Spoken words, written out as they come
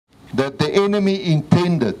that the enemy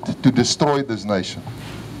intended to destroy this nation.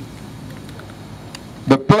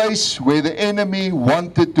 The place where the enemy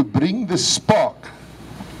wanted to bring the spark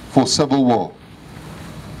for civil war.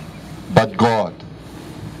 But God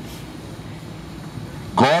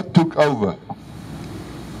took over.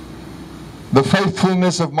 The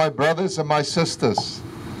faithfulness of my brothers and my sisters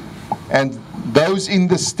and those in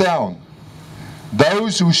this town,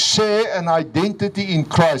 those who share an identity in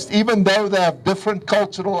Christ, even though they have different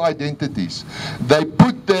cultural identities, they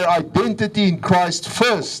put their identity in Christ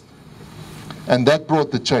first, and that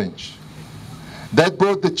brought the change. That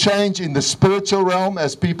brought the change in the spiritual realm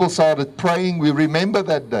as people started praying. We remember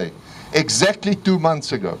that day, exactly 2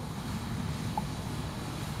 months ago.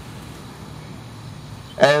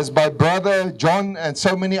 As my brother John and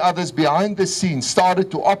so many others behind the scenes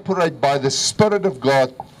started to operate by the Spirit of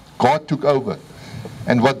God, God took over.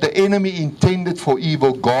 And what the enemy intended for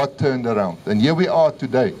evil, God turned around. And here we are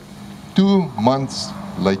today, 2 months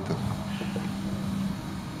later.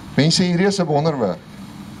 Mense, hierdie is 'n wonderwerk.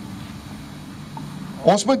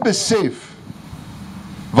 Ons moet besef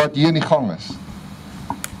wat hier in die gang is.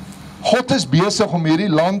 God is besig om hierdie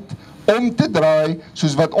land om te draai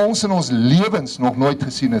soos wat ons in ons lewens nog nooit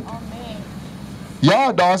gesien het.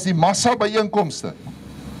 Ja, daar is die massa byeenkomste.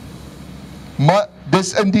 Maar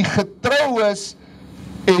dis in die getroues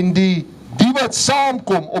en die wat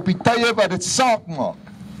saamkom op die tye wat dit saak maak,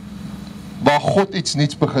 waar God iets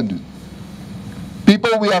niets begin doen.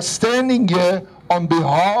 People, we are standing here on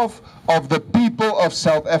behalf of the people of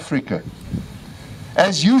South Africa.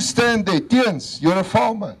 As you stand there, Tiens, you're a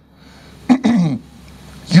farmer.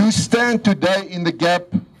 You stand today in the gap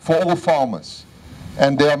for all farmers.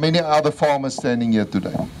 And there are many other farmers standing here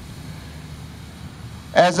today.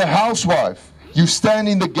 As a housewife, you stand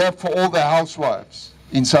in the gap for all the housewives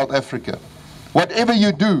in South Africa. Whatever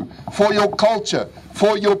you do for your culture,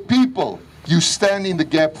 for your people, you stand in the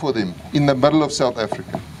gap for them in the middle of South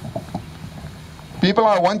Africa. People,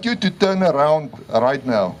 I want you to turn around right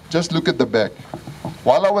now. Just look at the back.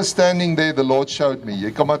 While I was standing there, the Lord showed me.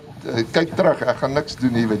 Jy kom maar, kyk terug, ek gaan niks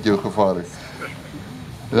doen hier wat jou gevaar het.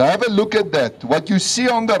 Have a look at that. What you see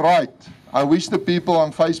on the right, I wish the people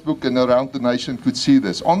on Facebook and around the nation could see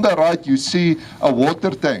this. On the right, you see a water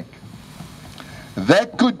tank.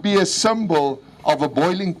 That could be a symbol of a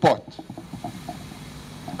boiling pot.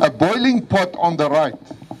 A boiling pot on the right.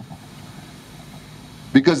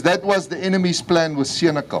 Because that was the enemy's plan with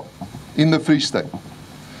Senekal in the Free State.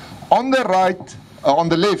 On the right, on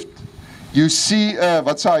the left, you see,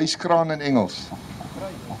 what's a huiskraan in Engels?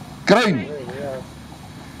 Crane.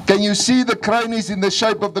 Can you see the crane is in the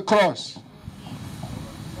shape of the cross?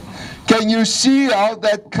 Can you see how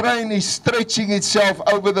that crane is stretching itself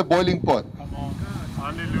over the boiling pot?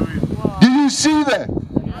 Hallelujah. Do you see that?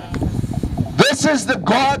 This is the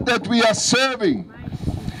God that we are serving.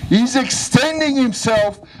 He's extending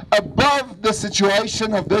himself above the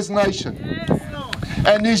situation of this nation.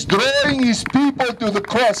 And he's drawing his people to the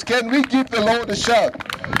cross. Can we give the Lord a shout?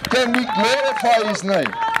 Can we glorify his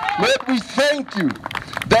name? Lord, we thank you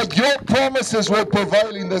that your promises will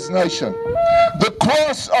prevail in this nation. The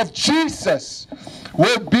cross of Jesus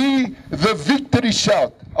will be the victory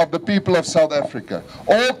shout of the people of South Africa.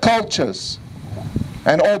 All cultures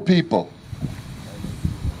and all people.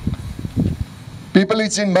 People,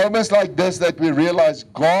 it's in moments like this that we realize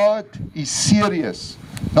God is serious.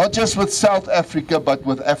 Not just with South Africa, but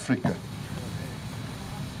with Africa.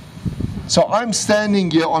 So I'm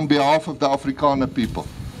standing here on behalf of the Afrikaner people.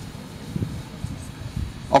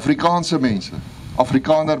 Afrikaanse mense,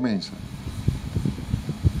 Afrikaner mense.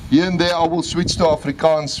 Here and there I will switch to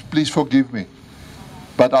Afrikaans, please forgive me.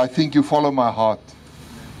 But I think you follow my heart.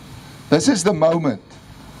 This is the moment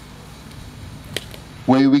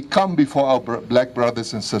where we come before our black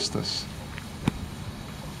brothers and sisters.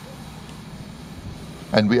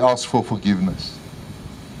 And we ask for forgiveness.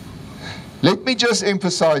 Let me just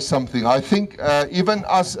emphasize something. I think even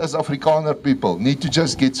us as Afrikaner people need to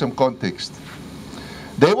just get some context.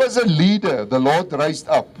 There was a leader the Lord raised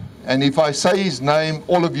up. And if I say his name,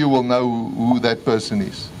 all of you will know who that person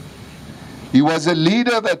is. He was a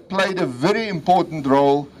leader that played a very important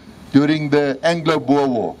role during the Anglo-Boer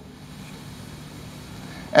War.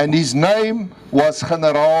 And his name was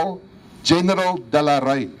General de la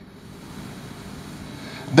Rey.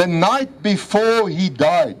 The night before he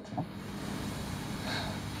died,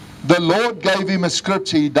 the Lord gave him a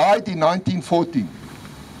scripture. He died in 1914.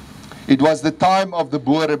 It was the time of the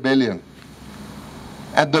Boer Rebellion.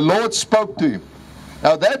 And the Lord spoke to him.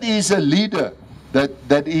 Now that is a leader,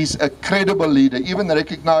 that is a credible leader, even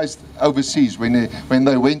recognized overseas when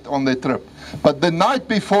they went on their trip. But the night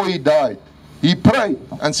before he died, He prayed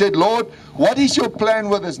and said, Lord, what is your plan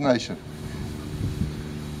with this nation?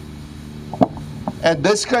 And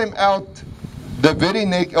this came out the very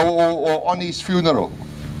next, or on his funeral.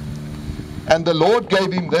 And the Lord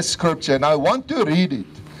gave him this scripture, and I want to read it,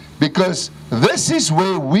 because this is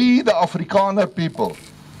where we, the Afrikaner people,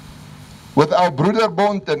 with our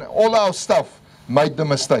Broederbond and all our stuff, made the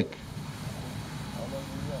mistake.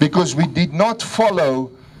 Because we did not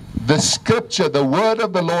follow the scripture, the word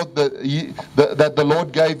of the Lord that the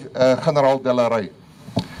Lord gave General de la Rey.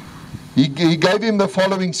 He gave him the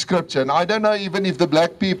following scripture, and I don't know even if the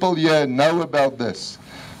black people here know about this,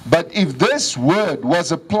 but if this word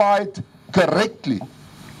was applied correctly,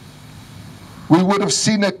 we would have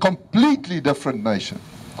seen a completely different nation,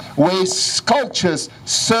 where cultures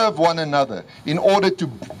serve one another in order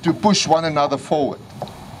to push one another forward.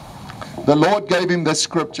 The Lord gave him this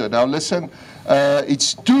scripture. Now listen,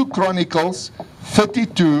 it's 2 Chronicles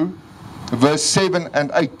 32, verse 7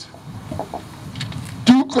 and 8.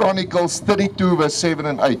 2 Chronicles 32, verse 7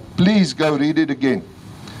 and 8. Please go read it again.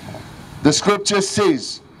 The scripture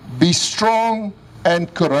says, be strong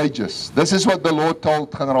and courageous. This is what the Lord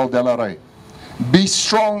told General de la Rey. Be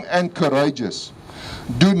strong and courageous.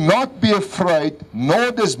 Do not be afraid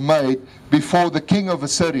nor dismayed before the king of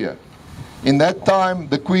Assyria. In that time,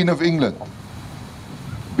 the Queen of England.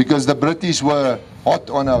 Because the British were hot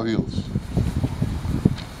on our heels.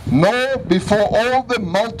 Nor before all the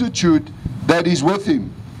multitude that is with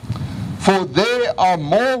him. For there are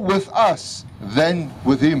more with us than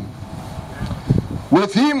with him.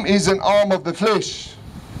 With him is an arm of the flesh,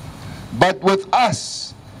 but with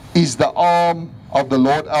us is the arm of the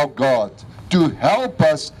Lord our God, to help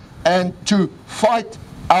us and to fight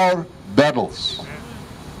our battles.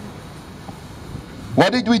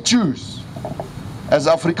 What did we choose as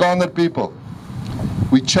Afrikaner people?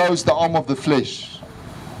 We chose the arm of the flesh.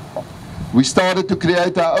 We started to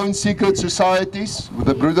create our own secret societies with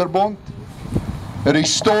the Broederbond,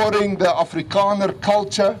 restoring the Afrikaner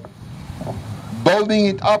culture, building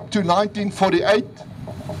it up to 1948.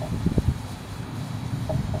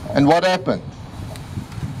 And what happened?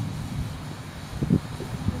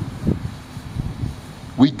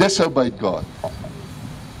 We disobeyed God.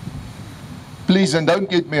 Please, and don't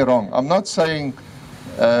get me wrong, I'm not saying,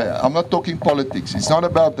 I'm not talking politics. It's not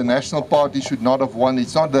about the National Party should not have won.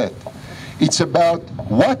 It's not that. It's about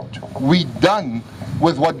what we done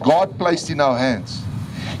with what God placed in our hands.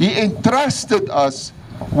 He entrusted us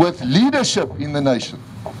with leadership in the nation.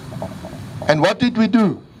 And what did we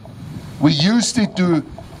do? We used it to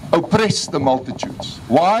oppress the multitudes.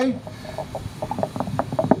 Why?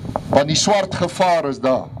 Want die swart gevaar is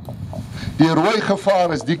daar. Die rooi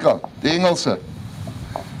gevaar is die kant, die Engelse.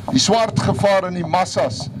 Die swart gevaar in die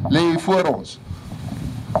massas lê hier voor ons.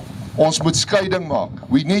 Ons moet skeiding maak.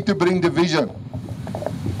 We need to bring division.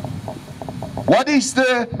 What is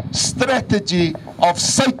the strategy of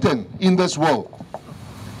Satan in this world?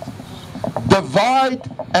 Divide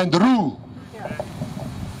and rule.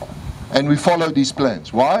 And we follow these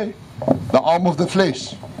plans. Why? The arm of the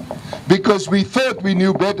flesh. Because we thought we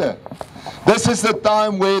knew better. This is the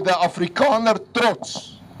time where the Afrikaner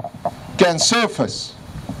trots can surface.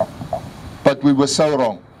 But we were so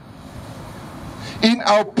wrong. In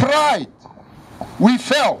our pride, we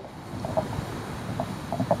fell.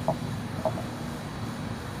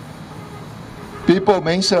 People,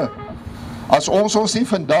 mense, as ons nie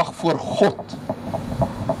vandag voor God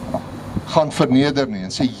gaan verneder nie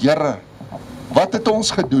en sê, Here, wat het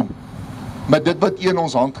ons gedoen met dit wat U in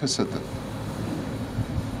ons hand gesit het?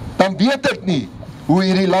 Dan weet ek nie hoe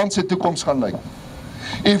hierdie land se toekoms gaan lyk.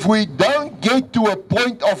 If we don't get to a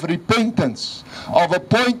point of repentance, of a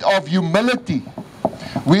point of humility,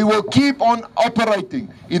 we will keep on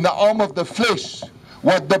operating in the arm of the flesh,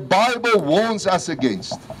 what the Bible warns us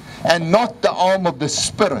against, and not the arm of the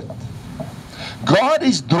Spirit. God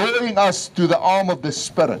is drawing us to the arm of the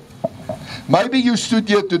Spirit. Maybe you stood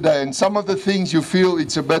here today and some of the things you feel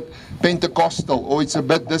it's a bit Pentecostal, or it's a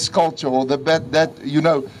bit this culture, or the bit that, you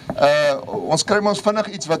know, ons kry ons vinnig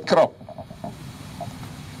iets wat krap.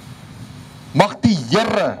 Mag die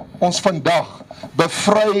Here ons vandag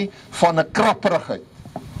bevry van 'n krapperigheid.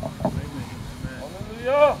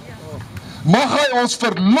 Mag hy ons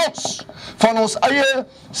verlos van ons eie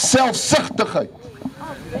selfsugtigheid.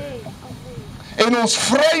 En ons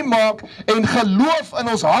vrymaak en geloof in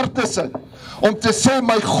ons harte sit om te sê,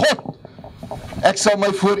 my God, ek sal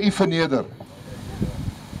my voor U verneder.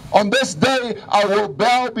 On this day I will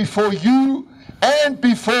bow before you and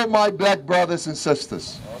before my black brothers and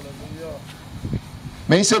sisters.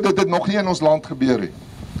 Mense, dit het nog nie in ons land gebeur nie.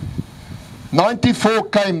 94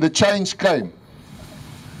 came, the change came.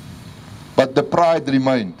 But the pride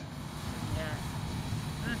remained.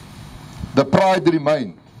 The pride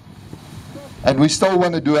remained. And we still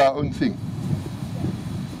want to do our own thing.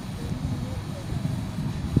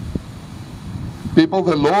 People,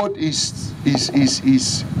 the Lord is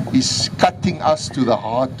cutting us to the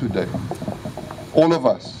heart today. All of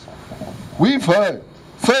us. We've heard,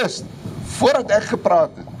 first, voordat ek gepraat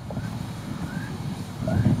het,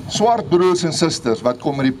 swart broers en susters wat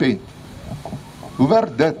kom repent. Hoe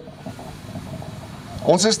werk dit?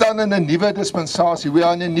 Ons is dan in 'n nuwe dispensasie. We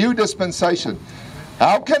are in a new dispensation.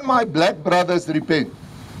 How can my black brothers repent?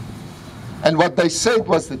 And what they said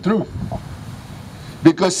was the truth.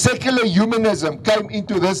 Because secular humanism came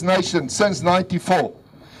into this nation since 94,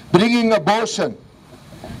 bringing abortion,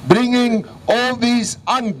 bringing all these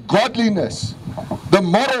ungodliness. The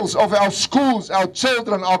morals of our schools, our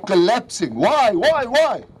children are collapsing. Why?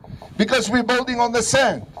 Because we're building on the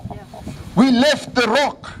sand. We left the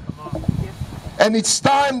rock. And it's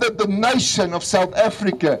time that the nation of South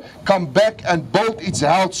Africa come back and build its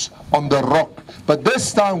house on the rock. But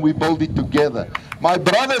this time we build it together. My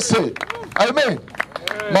brother said, amen.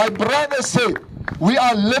 My brother said, we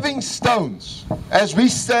are living stones as we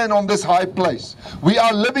stand on this high place. We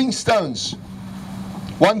are living stones.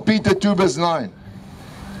 1 Peter 2 verse 9.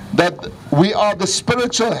 That we are the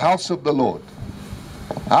spiritual house of the Lord.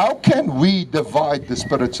 How can we divide the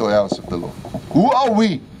spiritual house of the Lord? Who are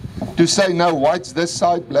we to say, no, white's this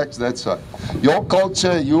side, black's that side? Your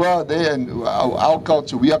culture, you are there, and our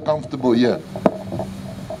culture, we are comfortable here.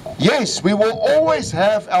 Yes, we will always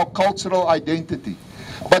have our cultural identity.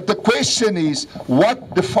 But the question is,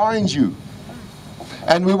 what defines you?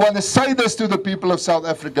 And we want to say this to the people of South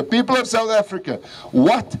Africa. People of South Africa,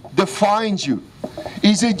 what defines you?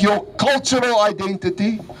 Is it your cultural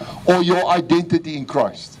identity or your identity in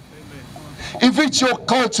Christ? If it's your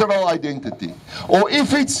cultural identity, or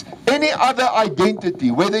if it's any other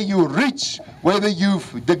identity, whether you're rich, whether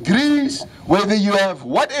you've degrees, whether you have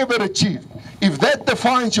whatever achieved, if that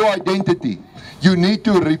defines your identity, you need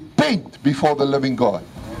to repent before the living God.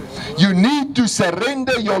 You need to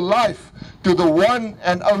surrender your life to the one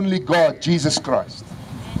and only God, Jesus Christ.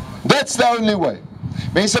 That's the only way.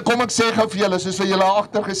 Mense, kom ek sê gou vir julle, soos wat julle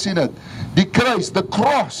agter gesien het, die kruis, the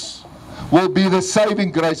cross, will be the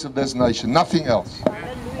saving grace of this nation, nothing else.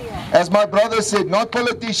 As my brother said, not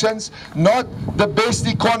politicians, not the best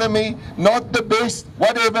economy, not the best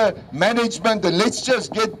whatever management, and let's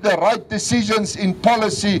just get the right decisions in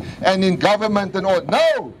policy and in government and all.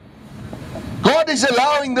 No! God is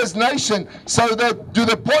allowing this nation so that to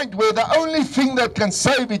the point where the only thing that can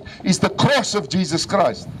save it is the cross of Jesus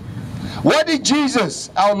Christ. What did Jesus,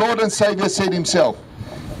 our Lord and Savior, said himself?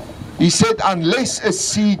 He said, unless a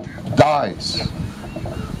seed dies,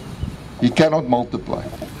 he cannot multiply.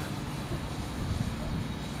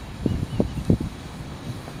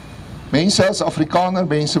 Mense, as Afrikaner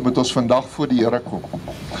mense moet ons vandag voor die Here kom.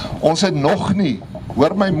 Ons het nog nie,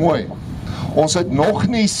 hoor my mooi, ons het nog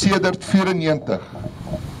nie sedert 94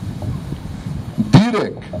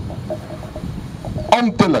 direk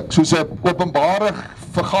amptelik soos 'n openbare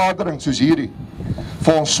vergadering soos hierdie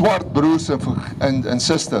vir ons swart broers en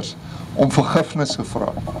susters om vergifnis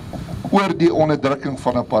gevra oor die onderdrukking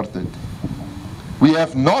van apartheid. We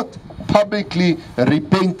have not publicly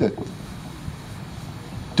repented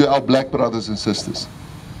to our black brothers and sisters.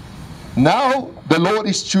 Now the Lord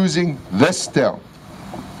is choosing this town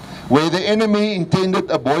where the enemy intended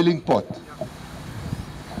a boiling pot.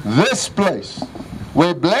 This place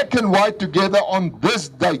where black and white together on this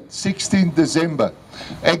date, 16th December,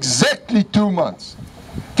 exactly 2 months.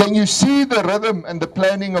 Can you see the rhythm and the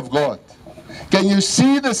planning of God? Can you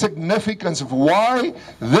see the significance of why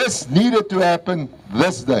this needed to happen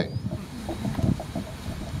this day?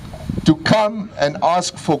 To come and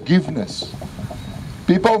ask forgiveness.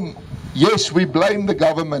 People, yes, we blame the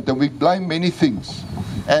government and we blame many things.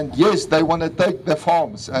 And yes, they want to take the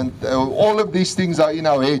farms and all of these things are in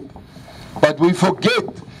our head. But we forget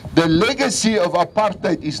the legacy of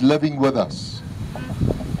apartheid is living with us.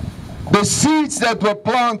 The seeds that were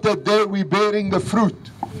planted there, we're bearing the fruit.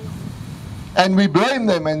 And we blame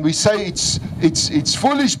them and we say it's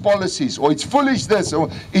foolish policies or it's foolish this or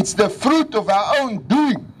it's the fruit of our own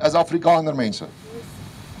doing as Afrikaner mense.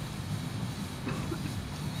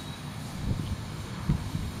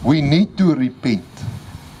 We need to repent.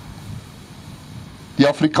 Die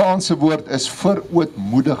Afrikaanse woord is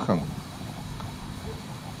verootmoediging.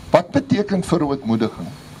 Wat beteken verootmoediging?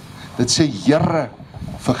 Dit sê, Here,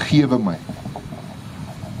 vergewe my.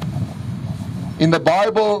 In the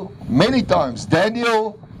Bible, many times,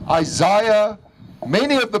 Daniel, Isaiah,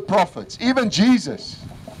 many of the prophets, even Jesus,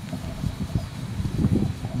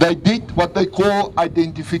 they did what they call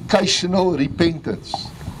identificational repentance.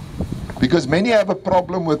 Because many have a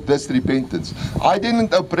problem with this repentance. I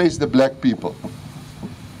didn't oppress the black people.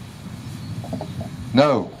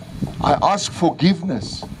 No, I ask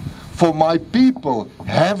forgiveness for my people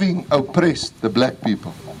having oppressed the black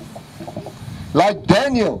people. Like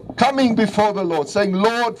Daniel coming before the Lord saying,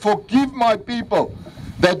 Lord, forgive my people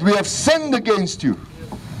that we have sinned against you.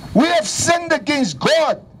 We have sinned against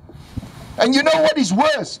God. And you know what is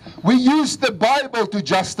worse? We use the Bible to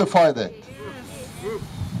justify that.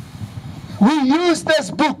 We use this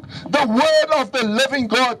book, the word of the living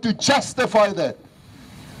God, to justify that.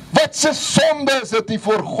 Wat se sonde is dit nie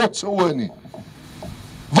voor God se oë nie?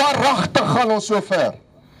 Waaragtig gaan ons so ver?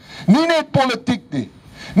 Nie net politiek nie,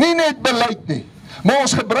 nie net beleid nie, maar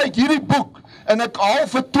ons gebruik hierdie boek, en ek haal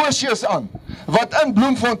vir Tosius aan, wat in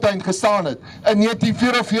Bloemfontein gestaan het, in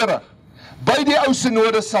 1944, by die ou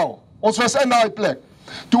synodesaal. Ons was in daai plek.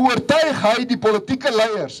 Toe oortuig hy die politieke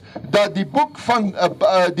leiers dat die boek van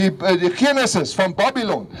die Genesis van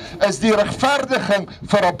Babylon is die regverdiging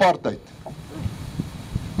vir apartheid.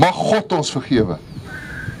 Mag God ons vergewe.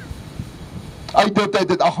 Uit dit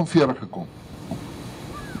het 48 gekom.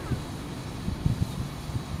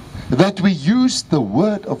 That we use the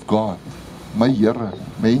word of God. My Here,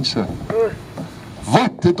 mense,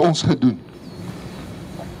 wat het ons gedoen?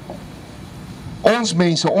 Ons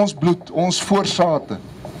mense, ons bloed, ons voorsate.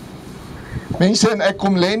 Mense, en ek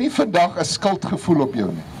kom lê nie vandag 'n skuldgevoel op jou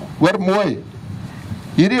nie. Hoor mooi.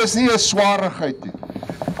 Hierdie is nie 'n swaarigheid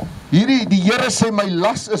nie. Die Here sê my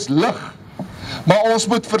las is lig. Maar ons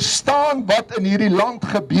moet verstaan wat in hierdie land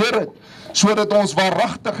gebeur het, sodat ons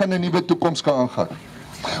waaragtig in 'n nuwe toekoms kan aangaan.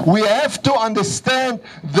 We have to understand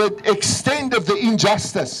the extent of the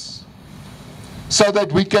injustice so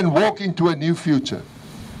that we can walk into a new future.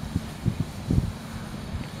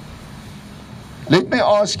 Let me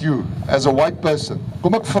ask you, as a white person,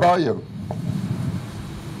 kom ek vra jou,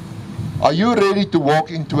 are you ready to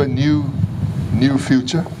walk into a new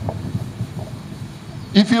future?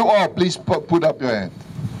 If you are, please put up your hand.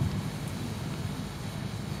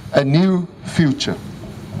 A new future.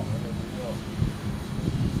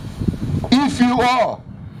 If you are,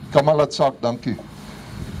 Kamalat Sak, dankie.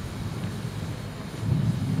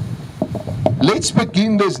 Let's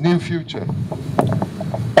begin this new future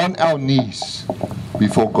on our knees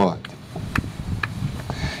before God.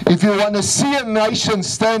 If you want to see a nation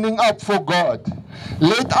standing up for God,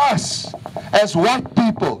 let us, as white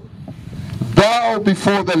people, bow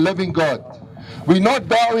before the living God. We're not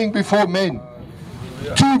bowing before men,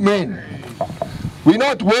 two men. We're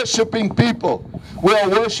not worshiping people, we are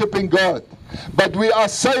worshiping God. But we are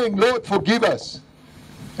saying, Lord, forgive us.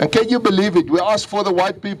 And can you believe it? We ask for the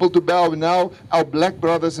white people to bow, and now our black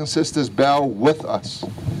brothers and sisters bow with us.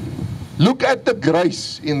 Look at the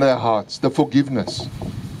grace in their hearts, the forgiveness.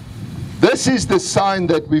 This is the sign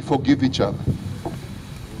that we forgive each other.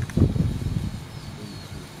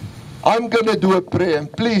 I'm going to do a prayer,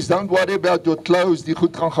 and please don't worry about your clothes, die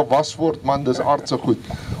goed gaan gewas word, man, dis aardse goed.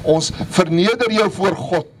 Ons verneder jou voor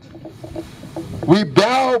God. We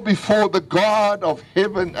bow before the God of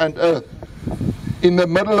heaven and earth in the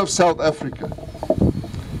middle of South Africa.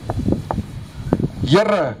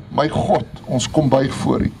 Here, my God, ons kom buig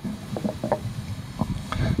voor U.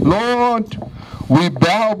 Lord, we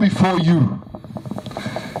bow before you.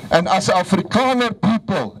 And as Afrikaner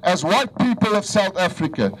people, as white people of South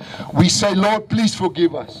Africa, we say, Lord, please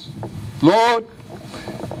forgive us. Lord,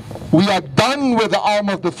 we are done with the arm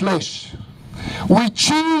of the flesh. We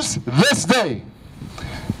choose this day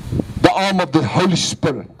the arm of the Holy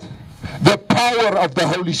Spirit, the power of the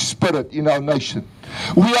Holy Spirit in our nation.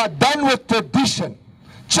 We are done with tradition,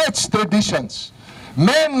 church traditions,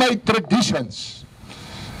 man-made traditions,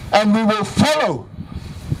 and we will follow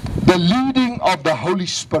the leading of the Holy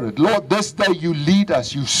Spirit. Lord, this day you lead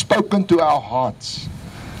us. You've spoken to our hearts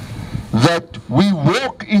that we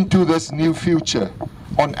walk into this new future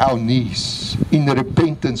on our knees in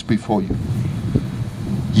repentance before you.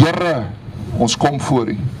 Here, ons kom voor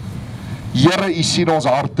U. Here, U sien ons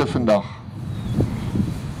harte vandag.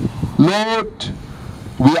 Lord,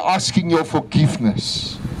 we are asking your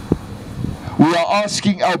forgiveness. We are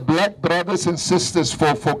asking our black brothers and sisters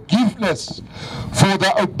for forgiveness, for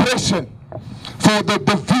the oppression, for the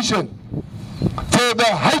division, for the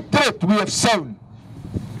hatred we have sown,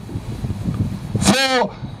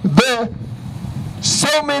 for the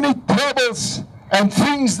so many troubles and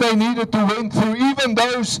things they needed to went through, even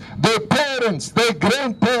those, their parents, their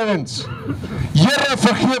grandparents. Here,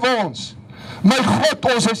 vergewe ons. My God,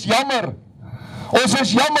 ons is jammer. Ons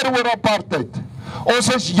is jammer oor apartheid. Ons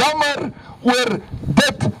is jammer oor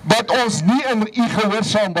dit dat ons nie in U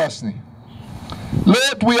gehoorsaam was nie.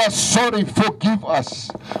 Lord, we are sorry, forgive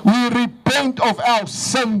us. We repent of our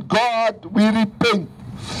sin, God, we repent.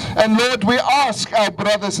 And Lord, we ask our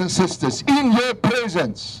brothers and sisters, in your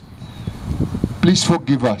presence, please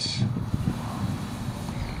forgive us.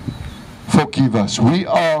 Forgive us. We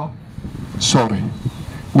are sorry.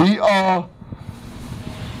 We are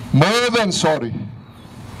more than sorry.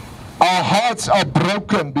 Our hearts are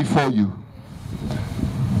broken before you.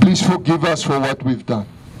 Please forgive us for what we've done.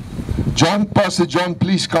 John, Pastor John,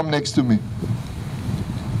 please come next to me.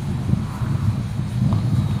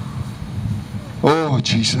 Oh,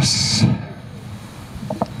 Jesus.